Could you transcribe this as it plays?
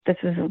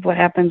this is what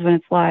happens when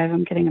it's live.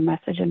 I'm getting a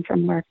message in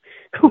from work.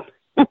 Hold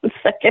on a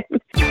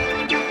second.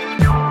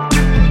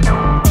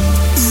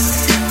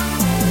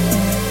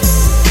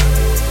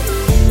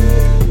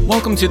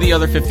 Welcome to The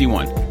Other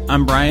 51.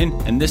 I'm Brian,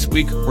 and this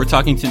week we're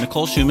talking to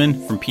Nicole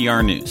Schuman from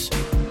PR News.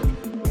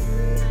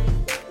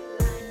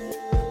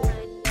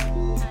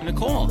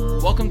 Nicole,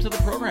 welcome to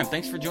the program.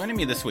 Thanks for joining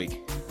me this week.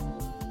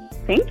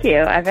 Thank you.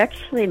 I've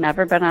actually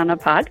never been on a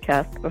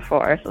podcast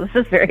before, so this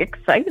is very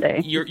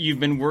exciting. You've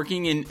been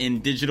working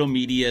in digital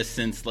media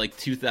since like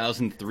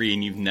 2003,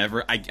 and you've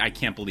never, I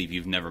can't believe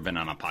you've never been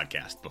on a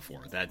podcast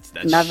before. That's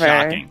never.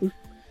 Shocking.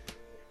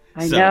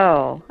 I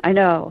know.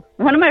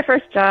 One of my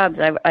first jobs,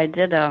 I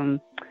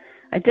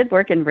did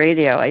work in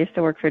radio. I used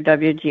to work for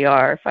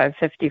WGR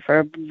 550 for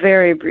a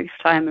very brief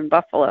time in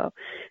Buffalo,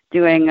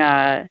 doing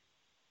I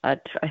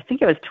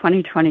think it was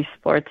 2020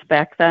 sports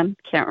back then.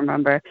 Can't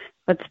remember,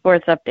 but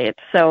sports updates.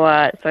 So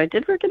I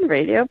did work in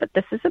radio, but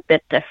this is a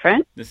bit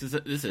different. This is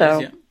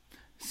yeah.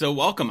 So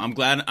welcome. I'm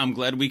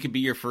glad we could be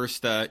your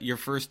first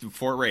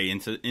foray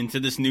into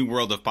this new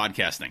world of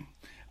podcasting.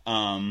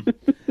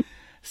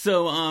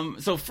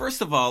 So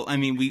first of all, I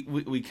mean,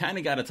 we kind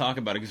of got to talk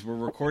about it because we're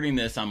recording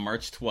this on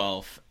March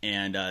 12th,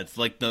 and it's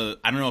like I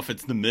don't know if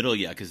it's the middle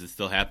yet because it's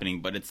still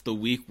happening, but it's the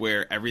week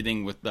where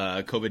everything with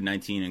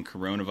COVID-19 and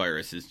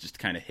coronavirus is just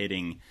kind of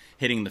hitting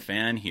the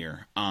fan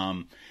here.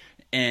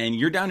 And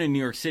you're down in New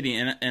York City,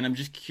 and I'm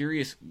just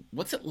curious,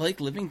 what's it like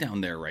living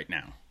down there right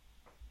now?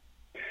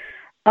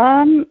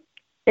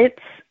 It's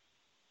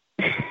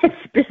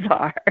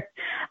bizarre.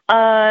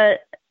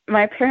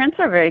 My parents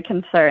are very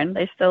concerned.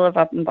 They still live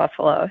up in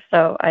Buffalo,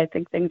 so I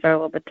think things are a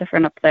little bit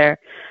different up there.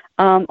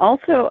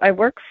 Also, I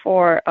work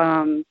for,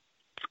 I'm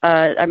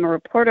a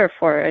reporter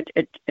for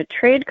a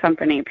trade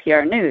company,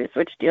 PR News,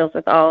 which deals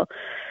with all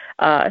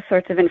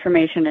sorts of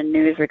information and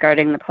news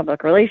regarding the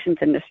public relations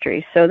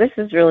industry. So this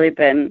has really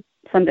been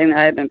something that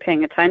I've been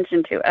paying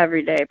attention to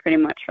every day pretty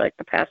much for like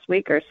the past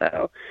week or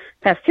so,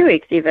 past 2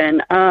 weeks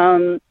even.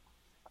 So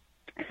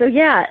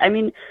yeah, I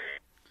mean,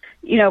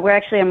 you know,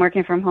 I'm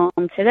working from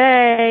home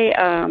today.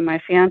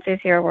 My fiance's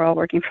here. We're all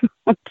working from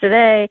home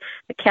today.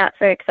 The cat's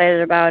very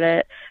excited about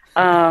it.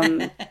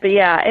 But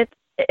yeah,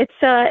 it's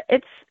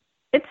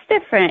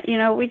different. You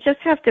know, we just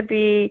have to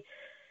be,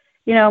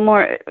 you know,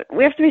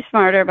 we have to be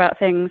smarter about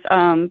things.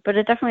 But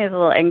it definitely is a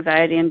little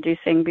anxiety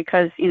inducing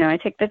because, you know, I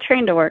take the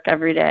train to work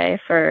every day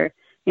for,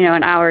 you know,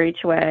 an hour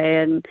each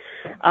way, and,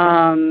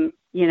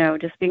 you know,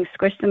 just being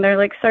squished in there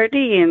like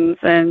sardines.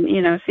 And,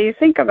 you know, so you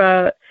think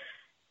about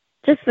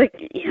just like,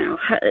 you know,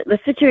 the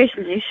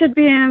situations you should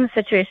be in, the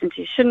situations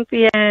you shouldn't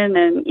be in,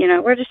 and, you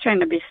know, we're just trying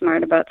to be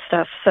smart about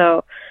stuff.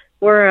 So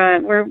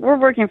we're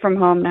working from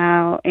home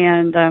now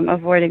and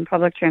avoiding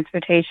public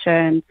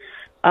transportation.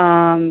 You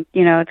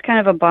know, it's kind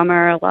of a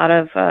bummer. A lot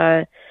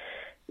of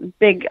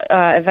big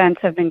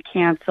events have been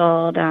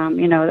canceled.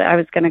 You know, I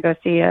was going to go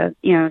see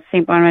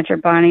St. Bonaventure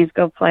Bonnies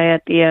go play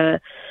at the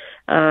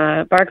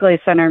Barclays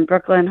Center in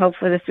Brooklyn,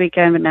 hopefully this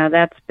weekend, but now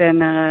that's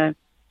been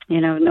you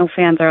know, no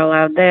fans are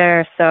allowed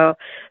there. So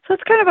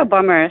it's kind of a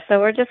bummer. So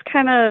we're just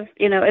kind of,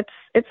 you know,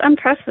 it's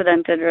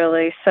unprecedented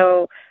really.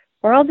 So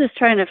we're all just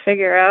trying to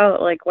figure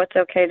out like what's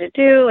okay to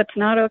do, what's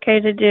not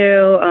okay to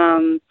do.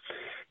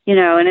 You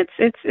know, and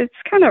it's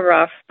kind of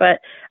rough,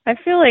 but I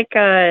feel like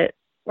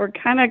we're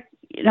kind of,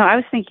 you know, I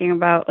was thinking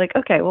about like,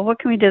 okay, well, what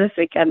can we do this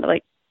weekend to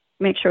like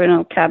make sure we don't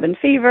have cabin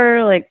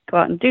fever, like go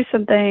out and do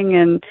something.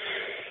 And,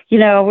 you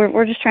know,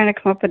 we're just trying to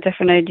come up with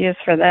different ideas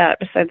for that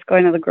besides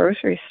going to the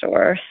grocery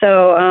store.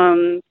 So,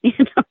 you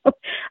know,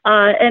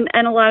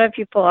 and a lot of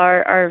people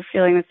are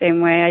feeling the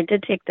same way. I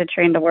did take the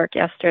train to work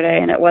yesterday,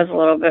 and it was a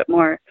little bit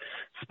more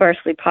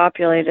sparsely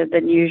populated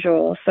than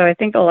usual. So I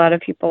think a lot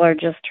of people are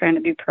just trying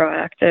to be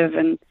proactive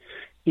and,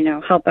 you know,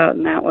 help out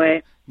in that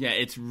way. Yeah,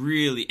 it's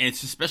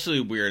especially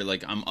weird.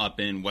 Like, I'm up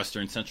in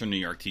Western Central New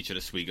York, teach at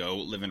Oswego,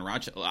 live in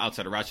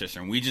outside of Rochester,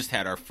 and we just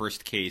had our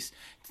first case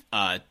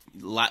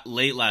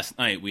late last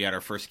night. We had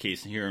our first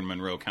case here in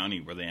Monroe County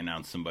where they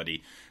announced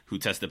somebody who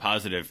tested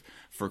positive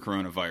for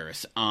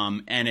coronavirus.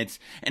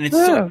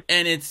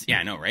 Yeah,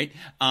 I know, right?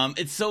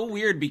 It's so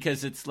weird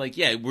because it's like,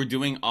 yeah, we're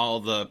doing all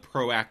the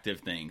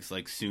proactive things.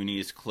 Like SUNY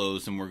is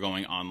closed and we're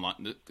going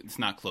online. It's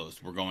not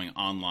closed. We're going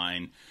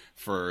online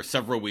for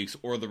several weeks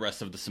or the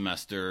rest of the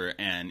semester.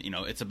 And, you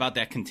know, it's about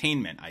that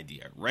containment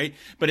idea, right?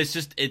 But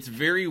it's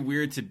very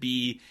weird to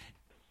be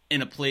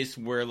in a place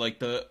where like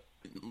the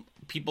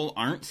people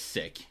aren't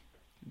sick.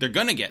 They're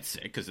going to get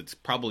sick because it's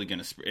probably going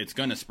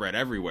to spread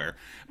everywhere,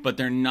 but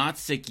they're not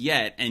sick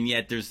yet. And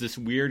yet there's this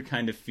weird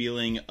kind of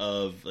feeling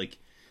of like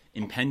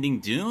impending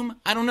doom.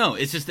 I don't know.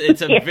 It's it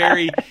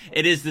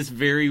is this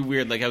very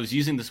weird, like I was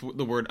using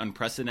the word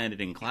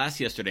unprecedented in class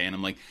yesterday. And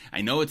I'm like,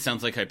 I know it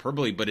sounds like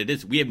hyperbole, but it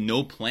is, we have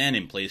no plan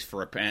in place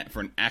for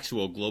an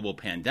actual global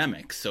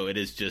pandemic. So it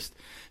is just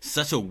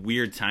such a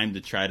weird time to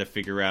try to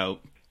figure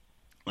out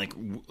like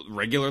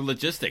regular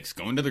logistics,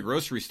 going to the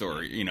grocery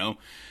store, you know.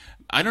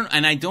 I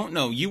don't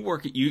know.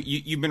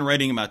 You've been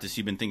writing about this.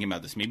 You've been thinking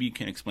about this. Maybe you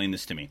can explain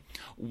this to me.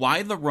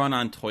 Why the run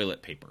on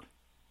toilet paper?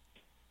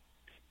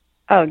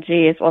 Oh,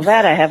 geez. Well,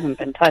 that I haven't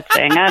been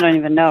touching. I don't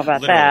even know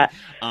about that.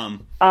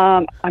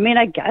 I mean,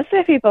 I guess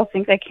if people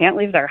think they can't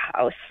leave their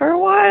house for a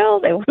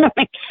while, they want to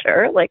make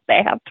sure, like,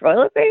 they have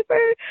toilet paper.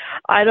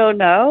 I don't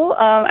know.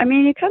 I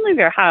mean, you can leave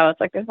your house.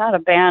 Like, there's not a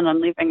ban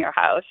on leaving your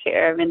house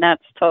here. I mean,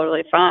 that's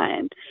totally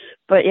fine.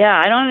 But, yeah,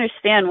 I don't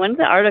understand. One of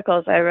the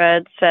articles I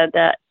read said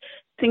that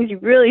things you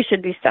really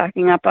should be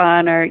stocking up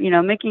on are, you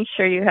know, making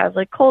sure you have,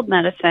 like, cold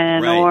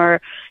medicine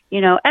or,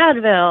 you know,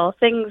 Advil,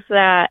 things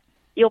that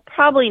you'll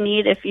probably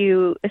need if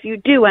you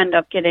do end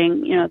up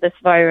getting, you know, this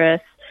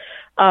virus,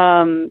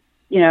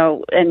 you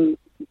know, and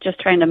just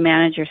trying to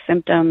manage your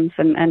symptoms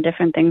and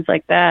different things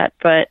like that.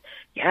 But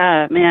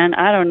yeah, man,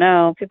 I don't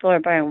know. People are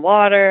buying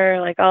water,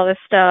 like all this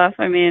stuff.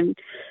 I mean,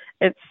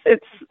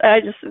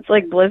 it's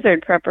like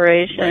blizzard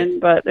preparation,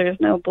 but there's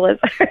no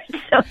blizzard,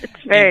 so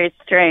it's very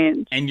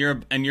strange. And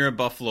you're a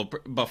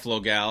Buffalo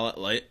gal,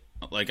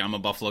 like I'm a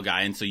Buffalo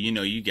guy, and so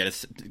you get a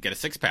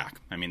 6-pack.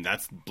 I mean,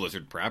 that's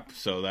blizzard prep,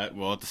 so that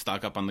we'll have to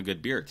stock up on the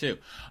good beer too.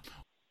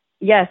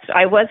 Yes,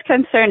 I was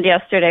concerned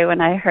yesterday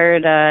when I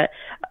heard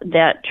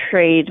that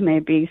trade may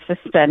be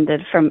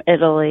suspended from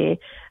Italy,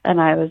 and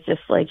I was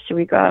just like, should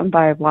we go out and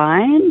buy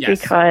wine?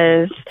 Yes.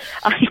 Because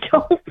I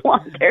don't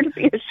want there to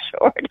be a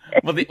shortage.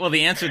 Well,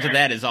 the answer to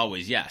that is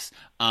always yes.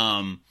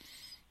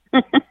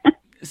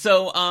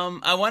 So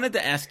I wanted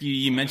to ask you,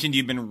 you mentioned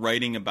you've been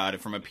writing about it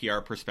from a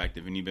PR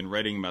perspective, and you've been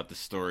writing about the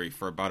story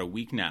for about a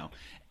week now.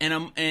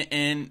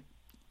 And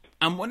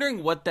I'm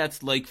wondering what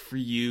that's like for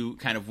you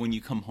kind of when you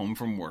come home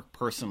from work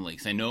personally.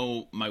 Because I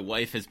know my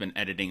wife has been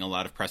editing a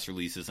lot of press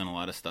releases and a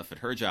lot of stuff at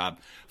her job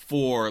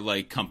for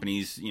like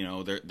companies, you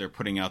know, they're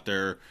putting out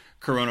their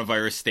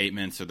coronavirus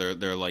statements, or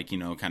they're like, you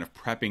know, kind of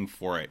prepping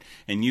for it.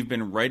 And you've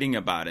been writing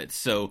about it.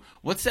 So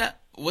what's that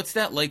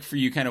like for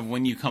you kind of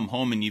when you come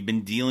home and you've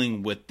been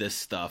dealing with this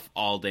stuff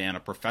all day on a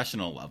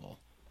professional level?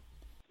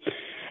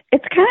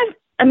 It's kind of,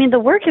 I mean, the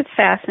work is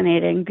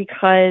fascinating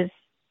because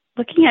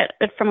looking at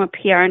it from a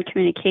PR and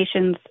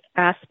communications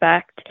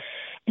aspect,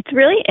 it's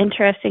really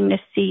interesting to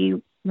see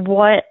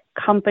what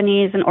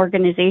companies and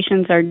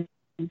organizations are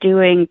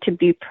doing to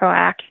be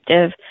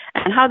proactive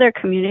and how they're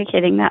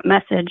communicating that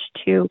message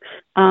to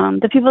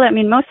the people that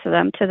mean most to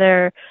them, to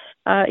their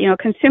you know,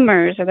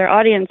 consumers or their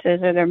audiences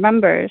or their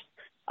members.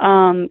 You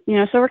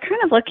know, so we're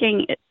kind of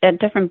looking at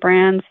different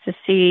brands to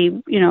see,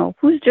 you know,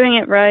 who's doing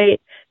it right,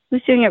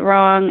 who's doing it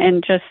wrong,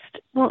 and just,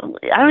 well,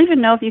 I don't even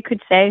know if you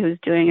could say who's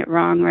doing it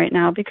wrong right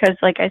now because,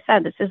 like I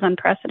said, this is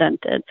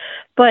unprecedented.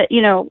 But,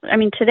 you know, I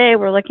mean, today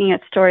we're looking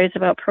at stories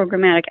about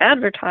programmatic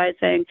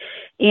advertising,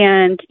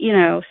 and, you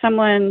know,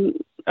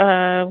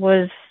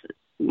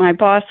 my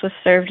boss was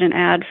served an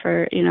ad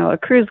for, you know, a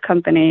cruise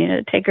company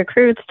to take a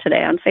cruise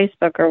today on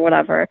Facebook or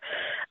whatever.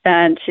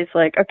 And she's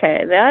like,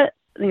 okay, that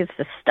needs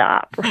to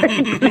stop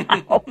right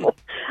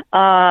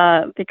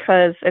now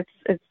because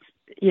it's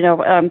you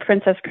know,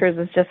 Princess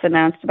Cruises just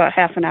announced about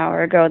half an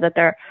hour ago that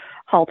they're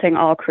halting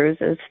all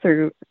cruises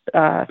through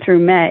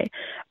May.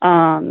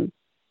 And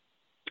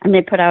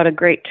they put out a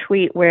great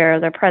tweet where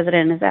the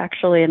president is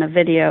actually in a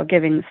video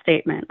giving the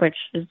statement, which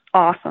is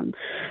awesome.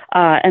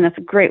 And it's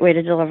a great way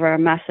to deliver a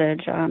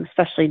message,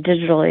 especially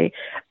digitally.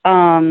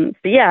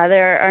 But yeah,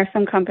 there are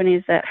some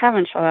companies that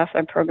haven't shut off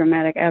their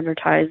programmatic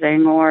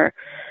advertising or,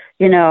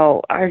 you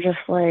know, are just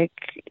like,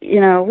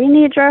 you know, we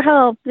need your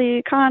help, the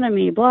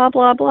economy, blah,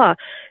 blah, blah.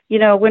 You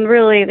know, when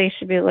really they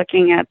should be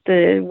looking at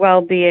the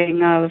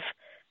well-being of,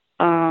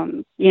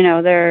 you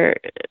know,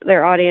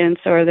 their audience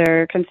or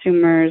their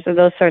consumers or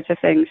those sorts of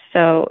things.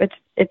 So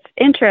it's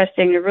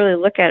interesting to really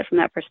look at it from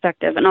that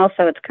perspective. And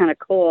also it's kind of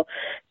cool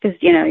because,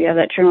 you know, you have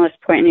that journalist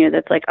point of view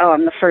that's like, oh,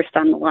 I'm the first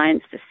on the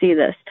lines to see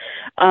this.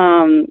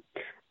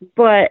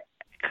 But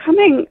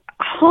coming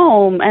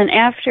home and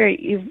after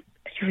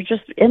you're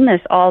just in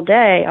this all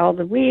day, all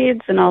the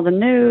weeds and all the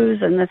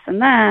news and this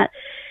and that,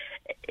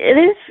 it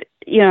is,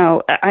 you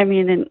know, I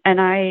mean,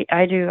 and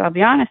I do, I'll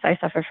be honest, I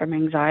suffer from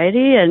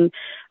anxiety and,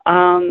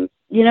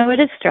 you know, it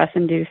is stress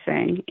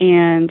inducing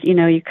and, you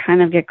know, you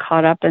kind of get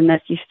caught up in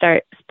this, you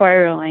start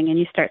spiraling and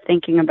you start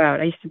thinking about,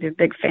 I used to be a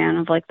big fan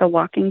of like The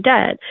Walking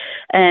Dead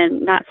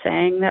and not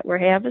saying that we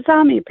have a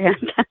zombie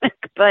pandemic,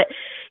 but,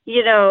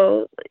 you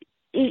know,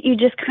 you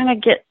just kind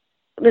of get,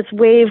 this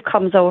wave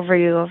comes over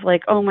you of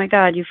like, oh my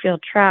God, you feel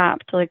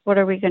trapped. Like, what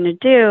are we going to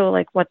do?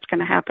 Like, what's going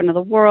to happen to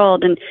the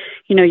world? And,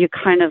 you know, you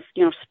kind of,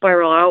 you know,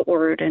 spiral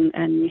outward and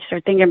you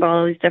start thinking about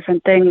all these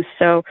different things.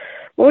 So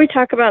what we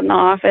talk about in the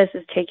office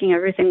is taking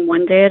everything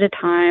one day at a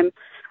time.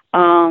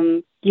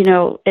 You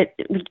know,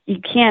 you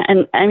can't,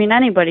 and I mean,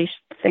 anybody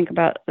should think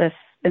about this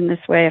in this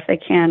way if they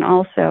can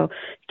also.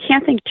 You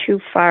can't think too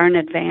far in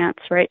advance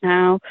right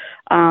now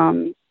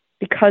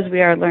because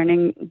we are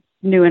learning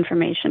new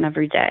information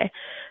every day.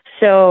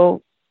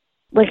 So,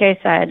 like I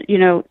said, you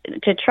know,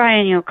 to try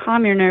and, you know,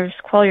 calm your nerves,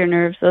 quell your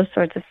nerves, those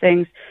sorts of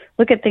things,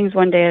 look at things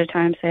one day at a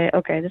time, say,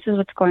 okay, this is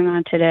what's going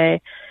on today.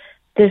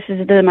 This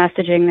is the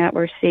messaging that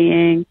we're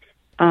seeing.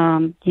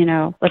 You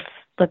know, let's,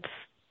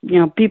 you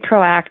know, be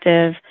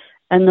proactive.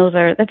 And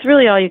that's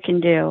really all you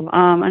can do.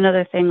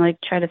 Another thing, like,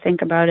 try to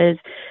think about is,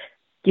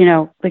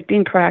 like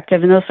being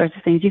proactive and those sorts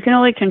of things. You can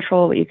only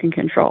control what you can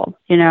control,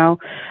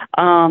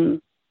 and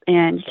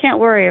you can't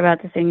worry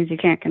about the things you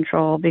can't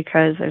control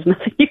because there's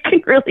nothing you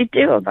can really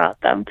do about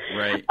them.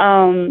 Right.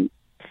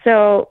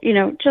 So,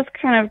 just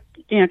kind of,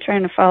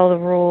 trying to follow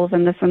the rules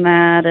and this and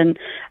that. And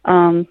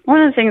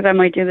one of the things I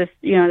might do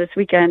this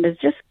weekend is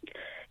just,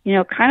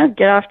 kind of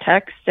get off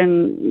text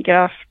and get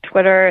off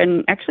Twitter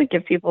and actually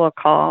give people a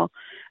call.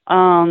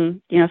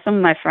 Some of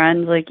my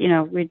friends,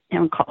 we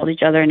haven't called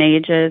each other in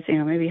ages,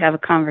 maybe have a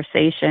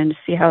conversation to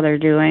see how they're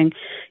doing,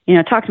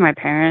 talk to my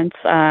parents.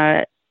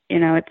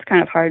 It's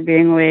kind of hard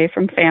being away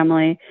from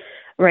family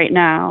right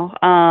now.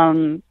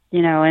 And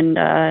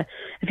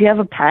if you have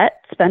a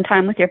pet, spend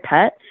time with your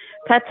pet.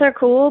 Pets are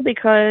cool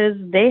because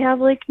they have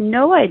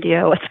no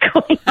idea what's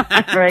going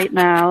on right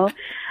now.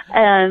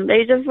 And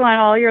they just want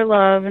all your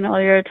love and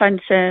all your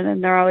attention,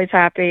 and they're always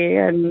happy.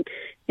 And,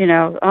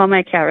 all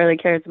my cat really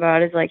cares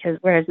about is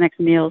where his next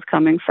meal is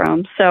coming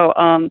from. So,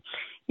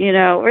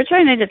 we're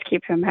trying to just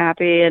keep him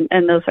happy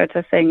and those sorts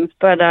of things.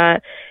 But,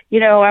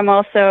 I'm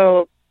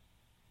also,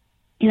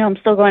 I'm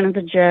still going to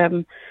the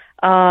gym.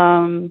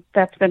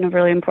 That's been a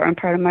really important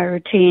part of my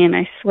routine.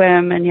 I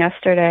swim, and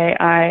yesterday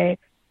I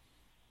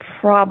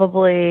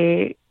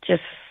probably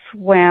just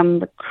swam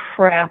the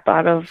crap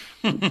out of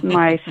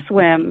my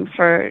swim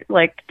for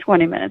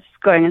 20 minutes,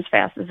 going as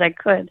fast as I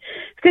could.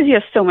 It's because you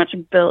have so much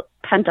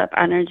pent up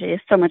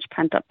energy, so much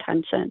pent up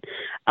tension.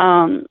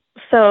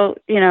 So,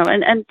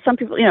 and some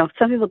people,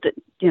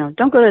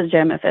 don't go to the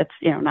gym if it's,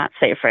 not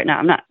safe right now.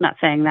 I'm not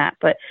saying that,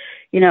 but,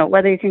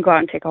 whether you can go out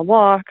and take a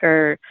walk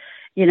or,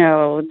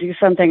 do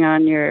something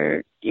on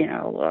your,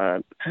 I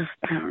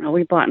don't know,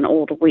 we bought an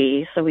old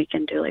Wii, so we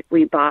can do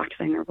Wii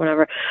boxing or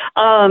whatever.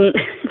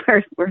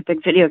 We're a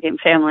big video game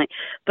family,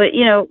 but,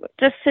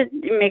 just to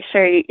make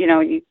sure,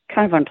 you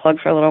kind of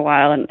unplug for a little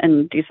while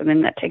and do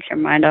something that takes your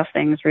mind off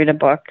things, read a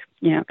book,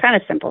 kind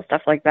of simple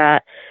stuff like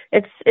that.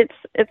 It's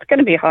going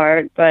to be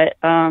hard, but,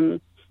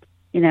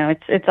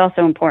 it's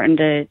also important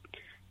to,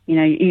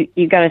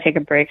 you got to take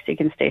a break so you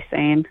can stay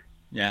sane.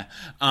 Yeah.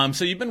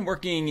 So you've been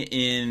working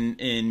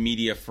in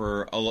media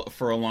for a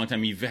long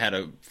time. You've had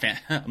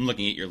I'm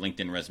looking at your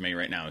LinkedIn resume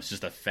right now. It's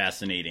just a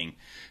fascinating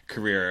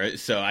career.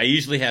 So I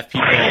usually have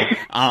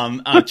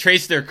people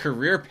trace their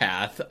career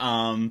path.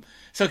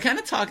 So kind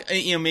of talk,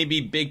 maybe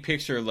big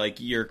picture,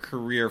 your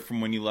career from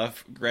when you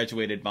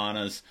graduated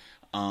Bonas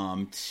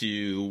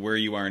to where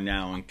you are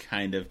now, and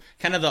kind of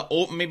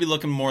maybe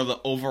looking more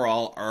the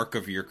overall arc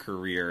of your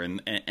career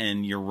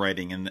and your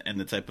writing and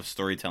the type of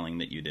storytelling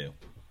that you do.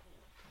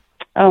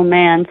 Oh,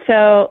 man.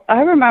 So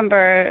I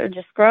remember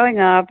just growing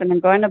up and then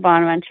going to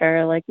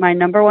Bonaventure, my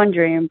number one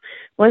dream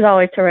was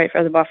always to write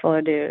for the Buffalo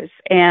News.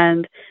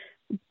 And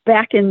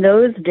back in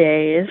those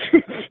days,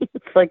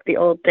 it's like the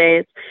old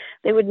days,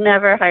 they would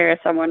never hire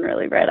someone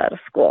really right out of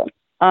school.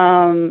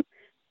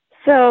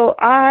 So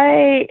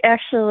I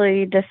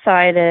actually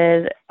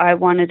decided I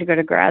wanted to go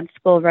to grad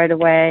school right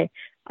away.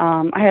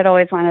 I had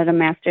always wanted a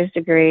master's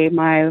degree.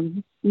 My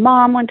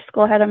mom went to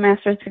school, had a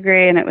master's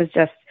degree, and it was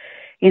just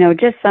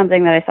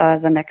something that I saw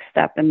as the next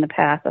step in the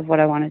path of what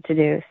I wanted to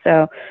do.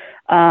 So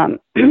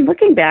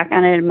looking back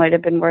on it, it might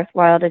have been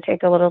worthwhile to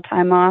take a little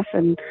time off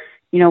and,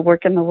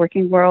 work in the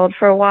working world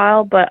for a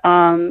while. But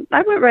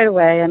I went right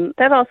away, and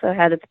that also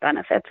had its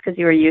benefits because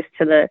you were used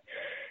to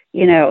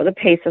the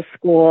pace of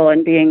school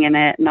and being in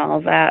it and all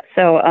of that.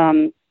 So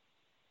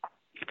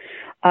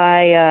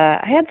I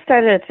had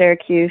started at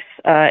Syracuse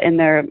in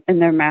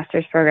their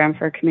master's program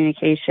for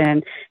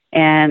communication,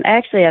 and I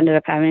actually ended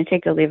up having to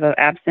take a leave of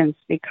absence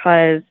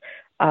because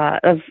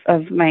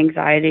of my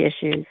anxiety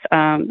issues.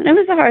 And it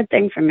was a hard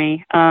thing for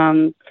me.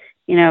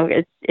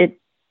 It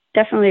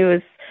definitely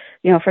was,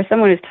 for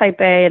someone who's type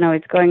A and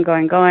always going,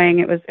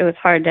 it was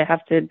hard to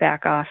have to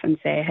back off and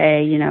say,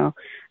 hey,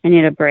 I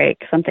need a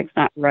break. Something's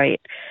not right.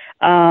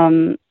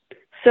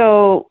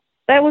 So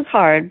that was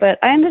hard, but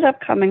I ended up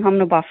coming home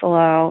to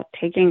Buffalo,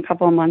 taking a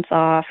couple of months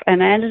off,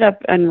 and I ended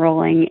up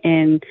enrolling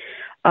in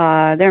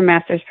their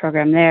master's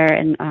program there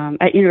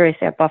at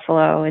University of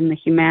Buffalo in the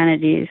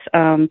humanities.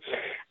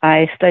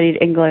 I studied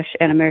English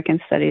and American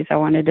Studies. I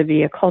wanted to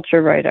be a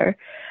culture writer.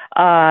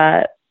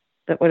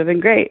 That would have been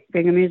great,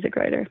 being a music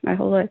writer my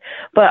whole life.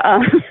 But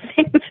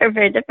things are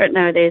very different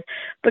nowadays.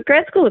 But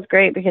grad school was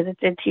great because it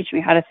did teach me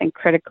how to think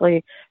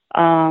critically,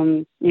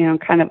 kind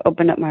of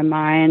opened up my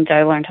mind.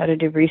 I learned how to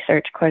do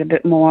research quite a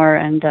bit more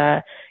and,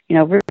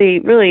 really,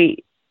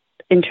 really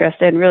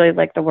interested and really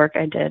liked the work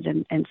I did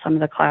in some of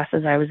the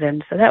classes I was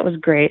in. So that was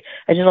great.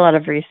 I did a lot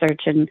of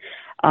research and,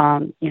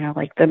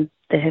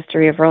 the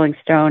history of Rolling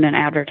Stone and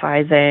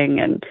advertising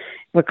and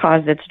what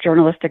caused its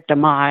journalistic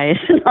demise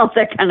and all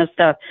that kind of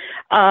stuff.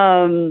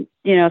 So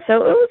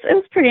it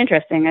was pretty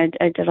interesting.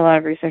 I did a lot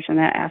of research in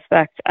that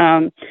aspect.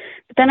 But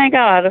then I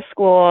got out of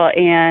school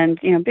and,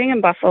 being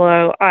in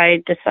Buffalo,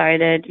 I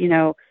decided,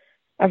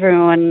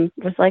 everyone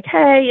was like,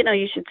 hey,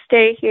 you should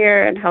stay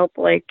here and help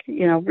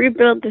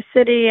rebuild the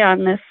city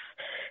on this,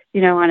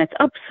 on its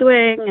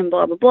upswing and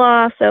blah, blah,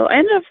 blah. So I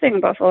ended up staying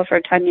in Buffalo for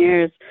 10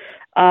 years.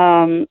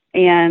 And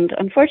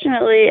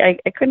unfortunately, I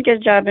couldn't get a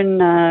job in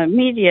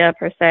media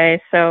per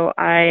se, so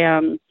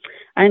I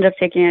ended up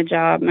taking a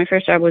job. My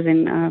first job was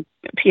in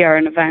PR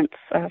and events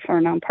for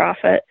a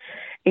nonprofit,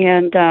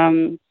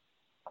 and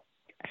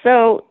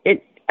so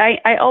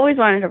I always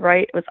wanted to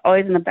write. It was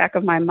always in the back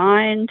of my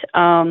mind.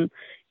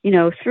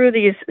 Through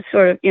these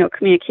sort of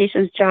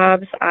communications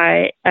jobs,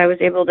 I was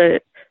able to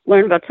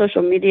learn about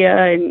social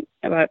media in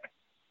about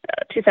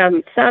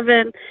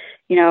 2007.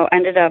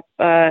 Ended up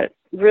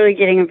really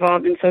getting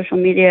involved in social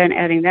media and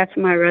adding that to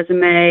my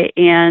resume.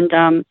 And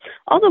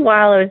all the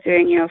while I was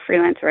doing,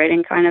 freelance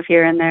writing kind of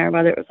here and there,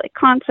 whether it was like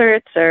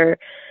concerts or,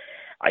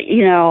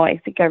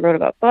 I think I wrote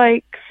about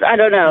bikes. I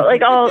don't know,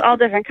 like all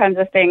different kinds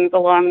of things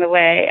along the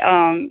way.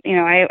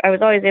 I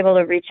was always able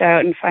to reach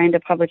out and find a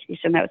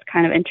publication that was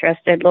kind of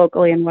interested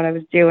locally in what I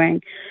was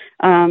doing.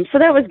 So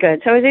that was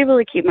good. So I was able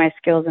to keep my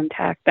skills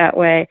intact that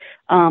way,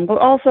 but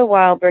also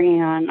while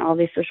bringing on all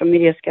these social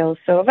media skills.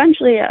 So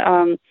eventually,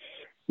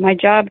 my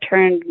job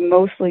turned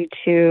mostly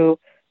to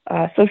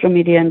social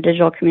media and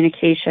digital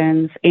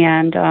communications,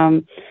 and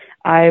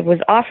I was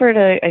offered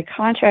a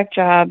contract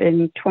job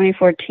in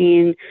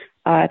 2014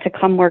 to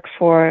come work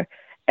for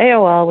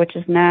AOL, which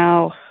is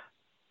now,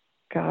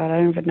 God, I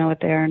don't even know what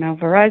they are now,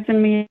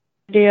 Verizon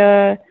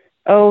Media,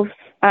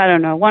 I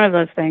don't know, one of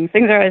those things.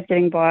 Things are always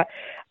getting bought.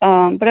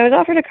 But I was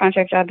offered a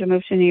contract job to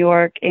move to New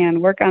York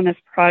and work on this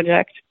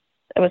project.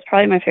 It was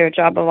probably my favorite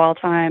job of all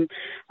time.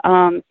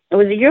 It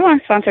was a year-long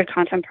sponsored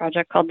content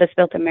project called This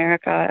Built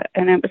America,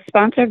 and it was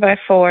sponsored by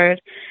Ford.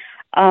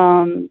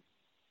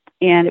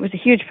 And it was a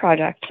huge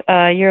project,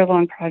 a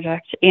year-long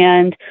project.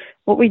 And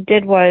what we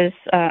did was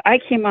I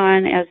came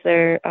on as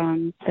their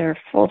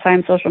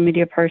full-time social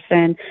media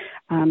person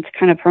to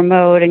kind of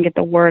promote and get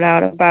the word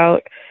out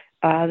about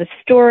the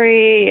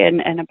story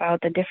and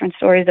about the different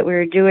stories that we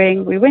were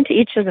doing. We went to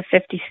each of the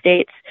 50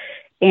 states,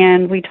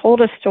 and we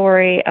told a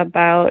story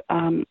about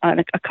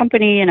a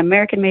company, an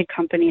American-made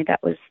company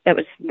that was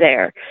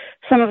there.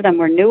 Some of them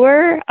were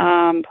newer,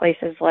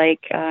 places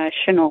like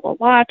Shinola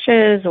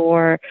Watches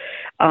or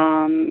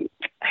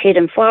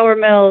Hayden Flour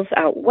Mills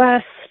out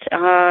west,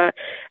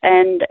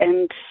 and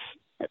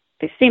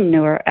they seem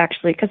newer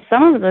actually, because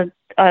some of the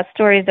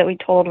stories that we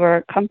told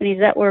were companies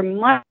that were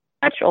much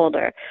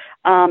older.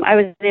 I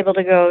was able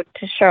to go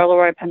to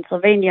Charleroi,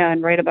 Pennsylvania,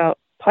 and write about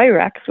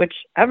Pyrex, which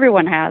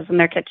everyone has in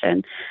their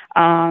kitchen,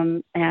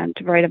 and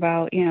to write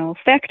about,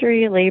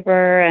 factory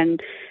labor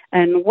and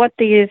what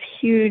these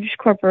huge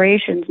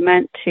corporations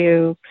meant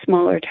to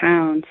smaller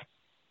towns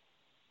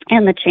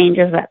and the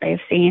changes that they've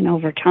seen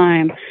over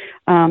time,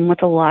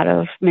 with a lot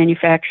of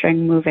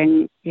manufacturing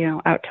moving,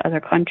 out to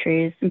other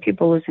countries and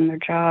people losing their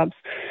jobs.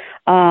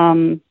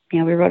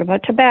 We wrote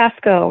about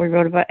Tabasco, we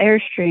wrote about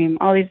Airstream,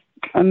 all these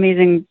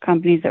amazing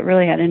companies that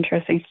really had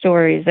interesting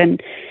stories.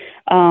 And,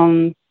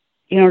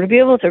 to be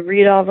able to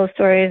read all those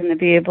stories and to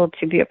be able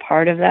to be a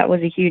part of that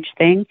was a huge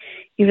thing,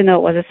 even though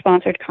it was a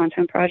sponsored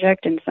content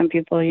project. And some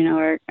people,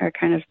 are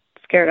kind of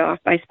scared off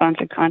by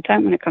sponsored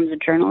content when it comes to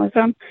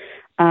journalism.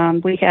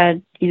 We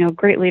had,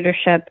 great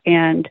leadership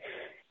and,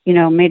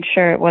 made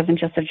sure it wasn't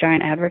just a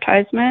giant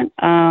advertisement.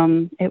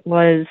 It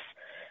was,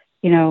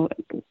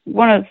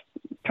 one of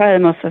probably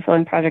the most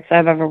fulfilling projects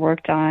I've ever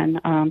worked on,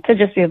 to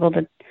just be able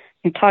to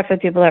talk to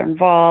the people that were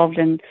involved,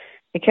 and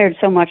they cared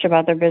so much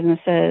about their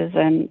businesses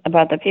and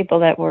about the people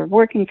that were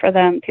working for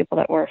them, people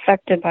that were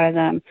affected by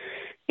them.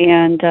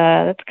 And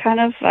that's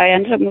I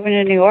ended up moving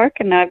to New York,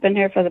 and now I've been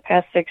here for the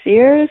past 6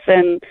 years.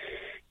 And,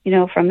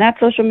 from that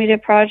social media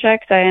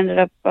project, I ended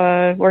up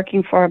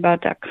working for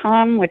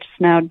About.com, which is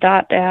now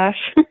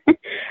Dot-Dash.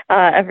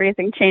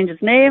 Everything changes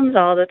names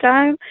all the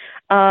time.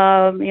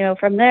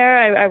 From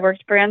there, I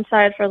worked brand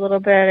side for a little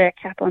bit at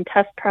Kaplan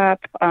Test Prep,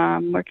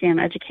 working in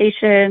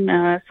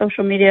education,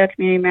 social media,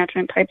 community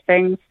management type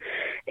things.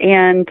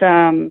 And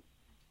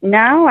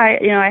now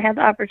I have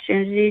the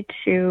opportunity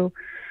to,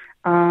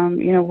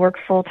 work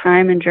full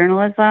time in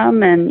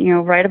journalism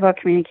and, write about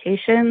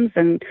communications.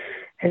 And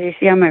as you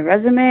see on my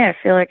resume, I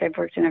feel like I've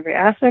worked in every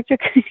aspect of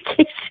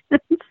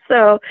communications.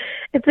 So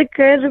it's a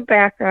good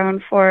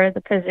background for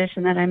the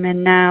position that I'm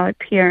in now at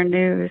PR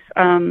News,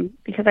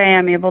 because I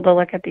am able to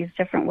look at these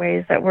different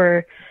ways that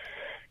we're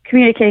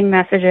communicating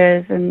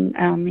messages and,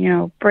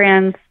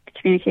 brands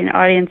communicating to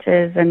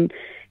audiences. And,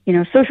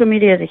 social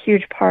media is a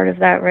huge part of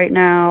that right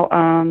now.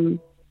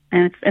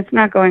 And it's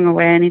not going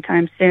away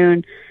anytime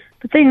soon.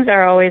 But things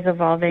are always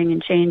evolving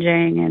and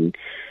changing. And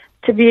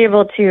to be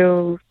able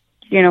to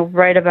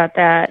write about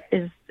that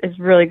is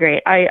really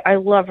great. I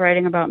love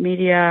writing about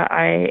media.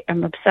 I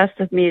am obsessed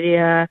with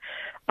media.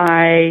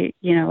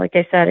 Like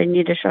I said, I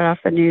need to shut off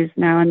the news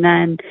now and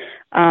then.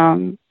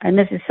 And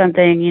this is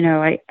something,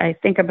 I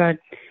think about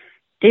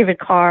David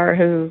Carr,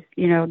 who,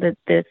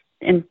 the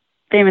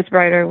famous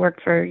writer,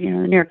 worked for, the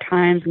New York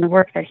Times, and the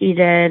work that he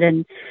did,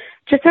 and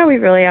just how we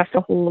really have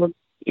to hold,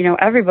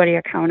 everybody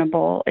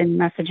accountable in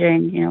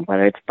messaging,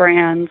 whether it's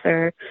brands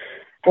or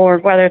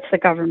whether it's the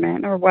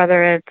government or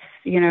whether it's,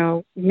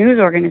 news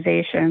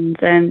organizations.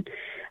 And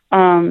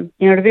To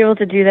be able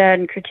to do that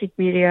and critique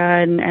media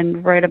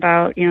and write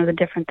about, the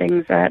different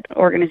things that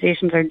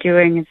organizations are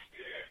doing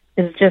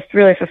is just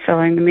really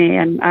fulfilling to me.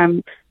 And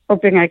I'm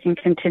hoping I can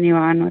continue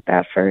on with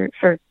that for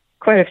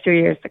quite a few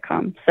years to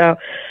come. So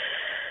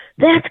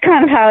that's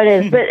kind of how it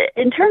is. But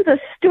in terms of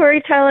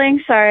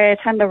storytelling, sorry, I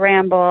tend to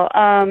ramble,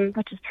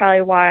 which is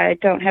probably why I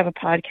don't have a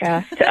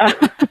podcast.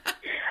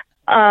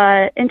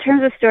 In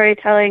terms of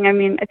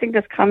storytelling, I think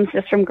this comes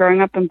just from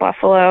growing up in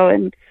Buffalo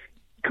and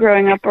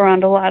growing up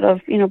around a lot of,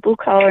 blue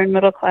collar and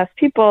middle class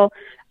people.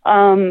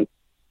 I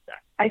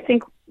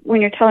think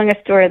when you're telling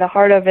a story, the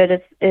heart of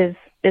it is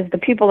the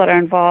people that are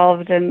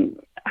involved and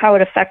how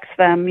it affects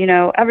them.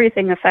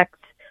 Everything affects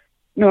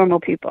normal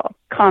people,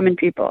 common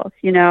people,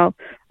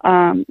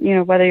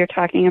 whether you're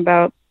talking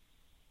about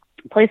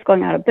a place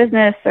going out of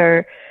business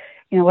or,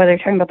 whether you're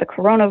talking about the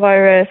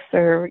coronavirus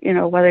or,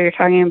 whether you're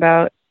talking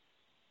about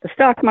the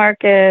stock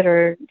market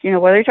or,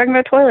 whether you're talking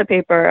about toilet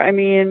paper.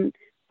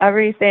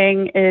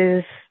 Everything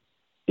is,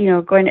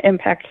 going to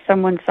impact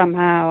someone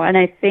somehow. And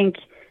I think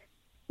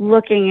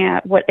looking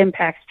at what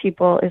impacts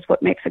people is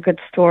what makes a good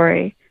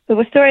story. But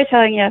with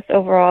storytelling, yes,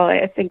 overall,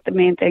 I think the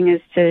main thing is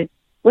to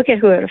look at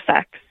who it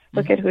affects,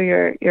 look at who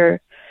your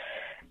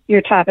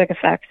topic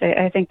affects.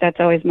 I think that's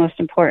always most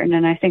important.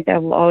 And I think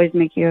that will always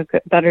make you a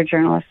better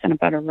journalist and a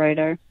better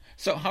writer.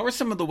 So how are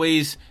some of the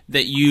ways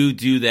that you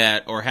do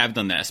that or have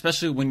done that,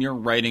 especially when you're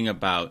writing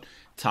about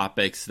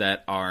topics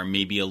that are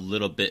maybe a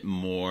little bit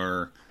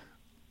more,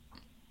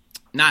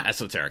 not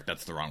esoteric,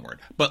 that's the wrong word,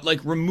 but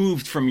like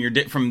removed from your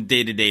from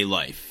day-to-day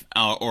life,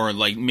 or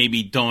like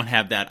maybe don't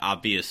have that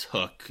obvious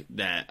hook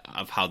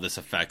of how this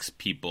affects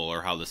people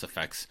or how this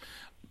affects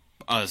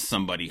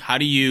somebody? How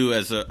do you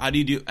as a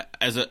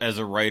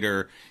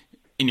writer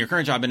in your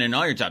current job and in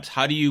all your jobs,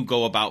 how do you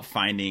go about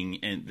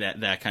finding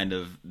that kind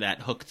of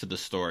that hook to the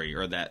story,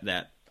 or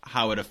that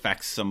how it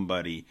affects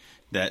somebody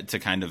that to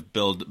kind of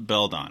build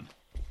on?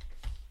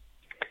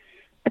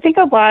 I think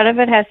a lot of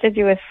it has to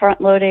do with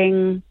front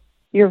loading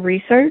your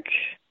research.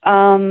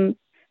 I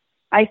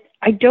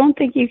don't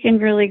think you can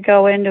really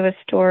go into a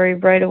story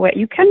right away.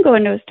 You can go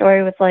into a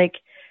story with like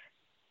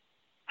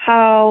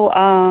how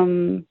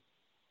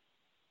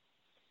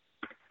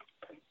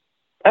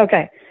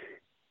okay.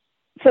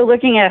 So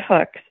looking at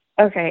hooks.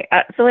 Okay.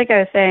 So like I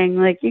was saying,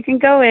 like you can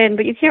go in,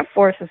 but you can't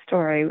force a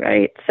story,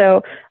 right?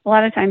 So a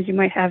lot of times you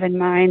might have in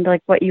mind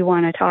like what you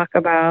want to talk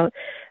about,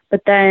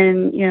 but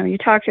then, you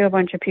talk to a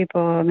bunch of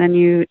people and then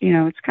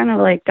it's kind of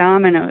like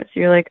dominoes.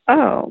 You're like,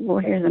 oh, well,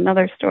 here's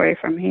another story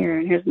from here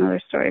and here's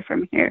another story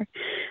from here.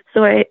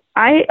 So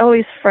I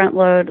always front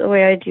load the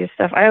way I do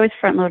stuff. I always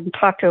front load and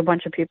talk to a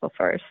bunch of people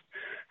first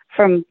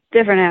from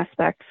different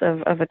aspects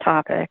of a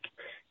topic.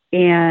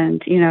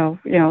 And, a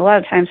lot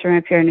of times for my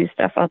PR News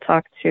stuff, I'll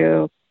talk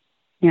to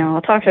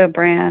a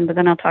brand, but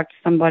then I'll talk to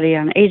somebody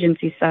on the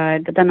agency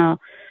side, but then I'll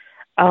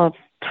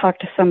talk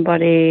to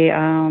somebody,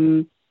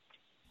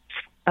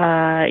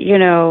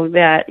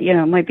 that,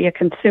 might be a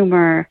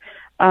consumer.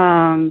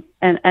 And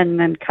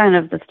then kind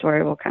of the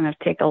story will kind of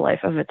take a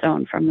life of its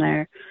own from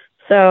there.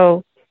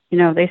 So,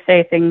 they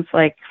say things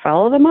like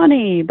follow the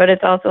money, but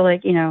it's also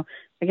like, I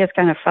guess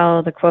kind of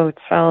follow the quotes,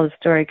 follow the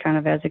story kind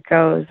of as it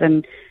goes,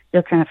 and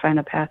you'll kind of find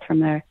a path from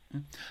there.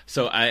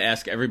 So I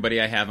ask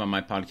everybody I have on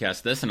my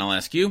podcast this, and I'll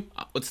ask you,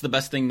 what's the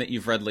best thing that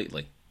you've read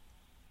lately?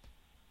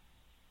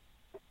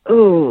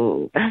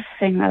 Ooh, best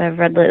thing that I've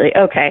read lately.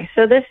 Okay,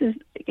 so this is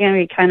going to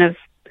be kind of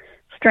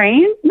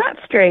not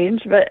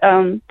strange, but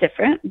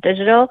different,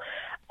 digital.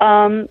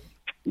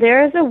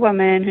 There is a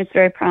woman who's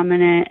very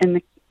prominent in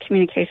the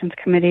communications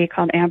committee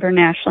called Amber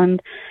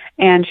Nashland,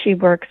 and she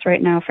works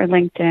right now for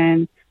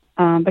LinkedIn.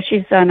 But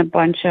she's done a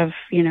bunch of,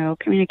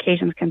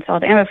 communications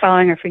consulting. I've been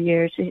following her for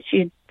years.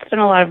 She's done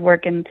a lot of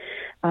work in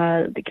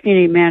the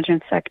community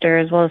management sector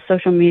as well as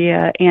social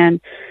media. And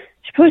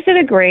she posted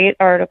a great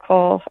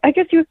article. I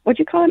guess would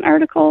you call it an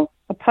article?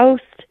 A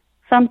post?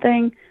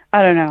 Something?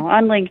 I don't know.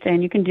 On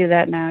LinkedIn, you can do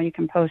that now. You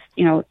can post,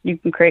 you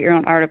can create your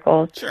own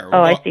articles. Sure.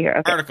 I see her.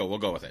 Okay. Article, we'll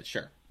go with it.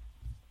 Sure.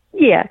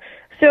 Yeah.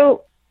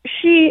 So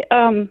she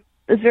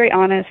is very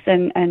honest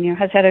and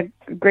has had a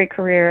great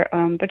career.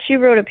 But she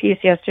wrote a piece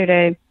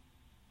yesterday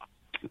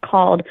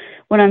called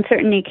When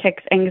Uncertainty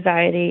Kicks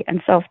Anxiety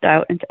and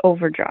Self-Doubt into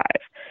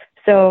Overdrive.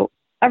 So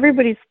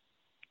everybody's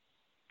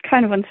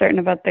kind of uncertain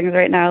about things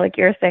right now. Like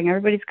you're saying,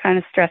 everybody's kind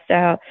of stressed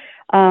out.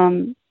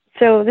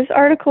 So this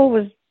article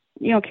was,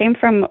 came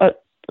from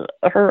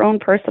her own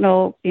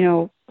personal,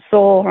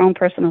 soul, her own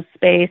personal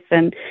space,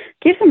 and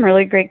gave some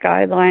really great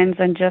guidelines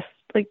and just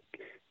like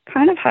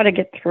kind of how to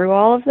get through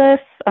all of this.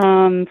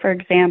 For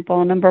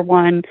example, number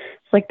one,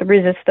 it's like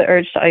resist the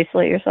urge to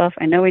isolate yourself.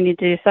 I know we need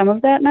to do some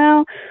of that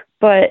now,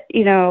 but,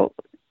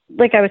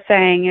 like I was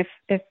saying,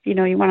 if you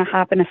want to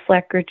hop in a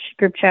Slack group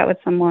chat with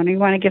someone, or you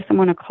want to give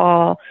someone a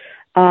call,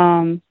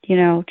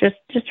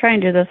 just try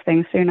and do those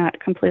things so you're not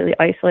completely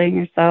isolating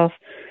yourself.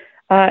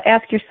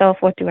 Ask yourself,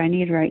 what do I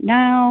need right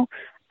now?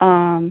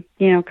 Kind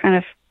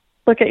of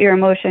look at your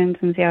emotions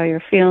and see how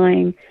you're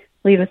feeling.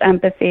 Lead with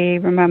empathy.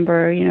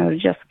 Remember, to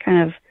just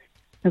kind of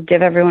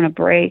give everyone a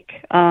break.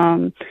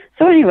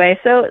 So anyway,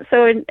 so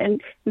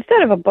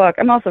instead of a book,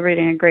 I'm also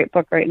reading a great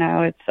book right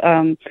now.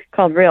 It's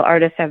called Real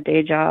Artists Have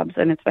Day Jobs,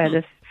 and it's by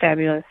this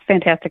fabulous,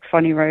 fantastic,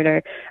 funny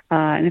writer,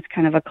 and it's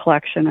kind of a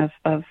collection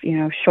of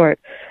short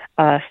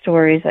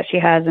stories that she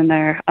has in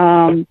there.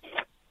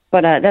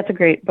 But that's a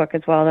great book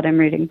as well that I'm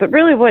reading. But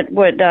really,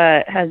 what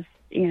has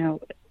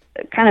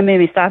kind of made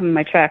me stop in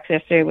my tracks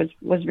yesterday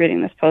was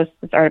reading this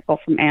article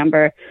from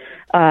Amber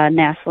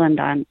Naslund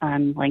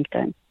on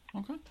LinkedIn.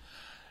 Okay.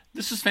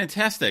 This is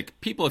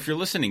fantastic. People, if you're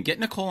listening, get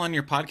Nicole on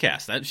your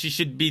podcast. She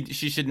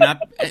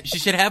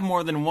should have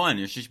more than one,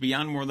 or she should be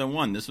on more than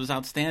one. This was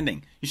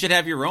outstanding. You should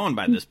have your own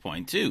by this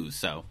point too,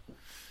 so.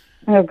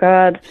 Oh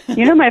God.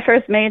 My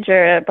first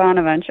major at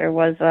Bonaventure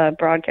was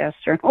broadcast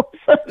journalism.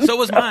 So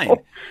was mine.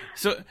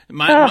 So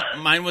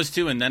mine was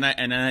too, and then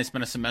I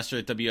spent a semester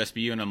at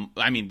WSBU, and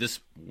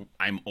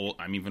I'm old.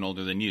 I'm even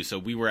older than you. So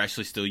we were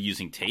actually still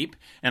using tape,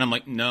 and I'm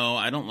like, no,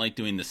 I don't like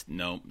doing this.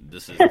 No,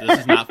 this is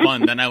not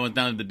fun. Then I went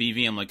down to the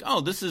BV. I'm like,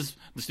 oh, this is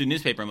the student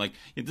newspaper. I'm like,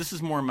 yeah, this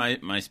is more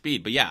my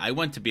speed. But yeah, I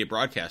went to be a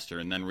broadcaster,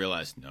 and then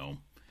realized no.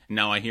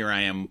 Now I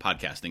am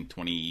podcasting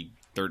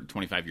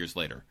 25 years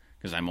later.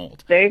 Because I'm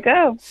old. There you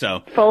go.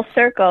 So full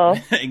circle.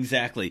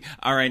 Exactly.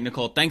 All right,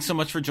 Nicole, thanks so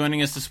much for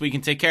joining us this week,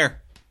 and take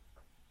care.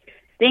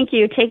 Thank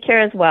you. Take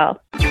care as well.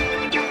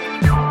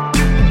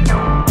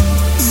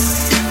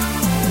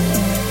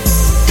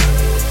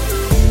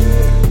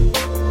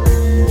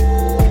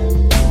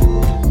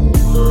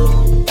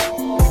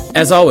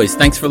 As always,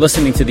 thanks for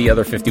listening to The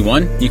Other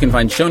 51. You can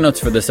find show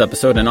notes for this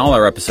episode and all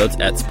our episodes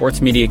at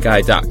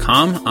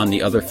sportsmediaguy.com on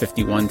the Other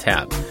 51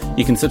 tab.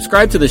 You can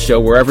subscribe to the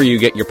show wherever you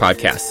get your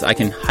podcasts. I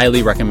can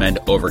highly recommend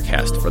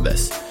Overcast for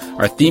this.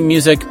 Our theme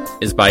music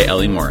is by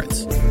Ellie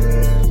Moritz.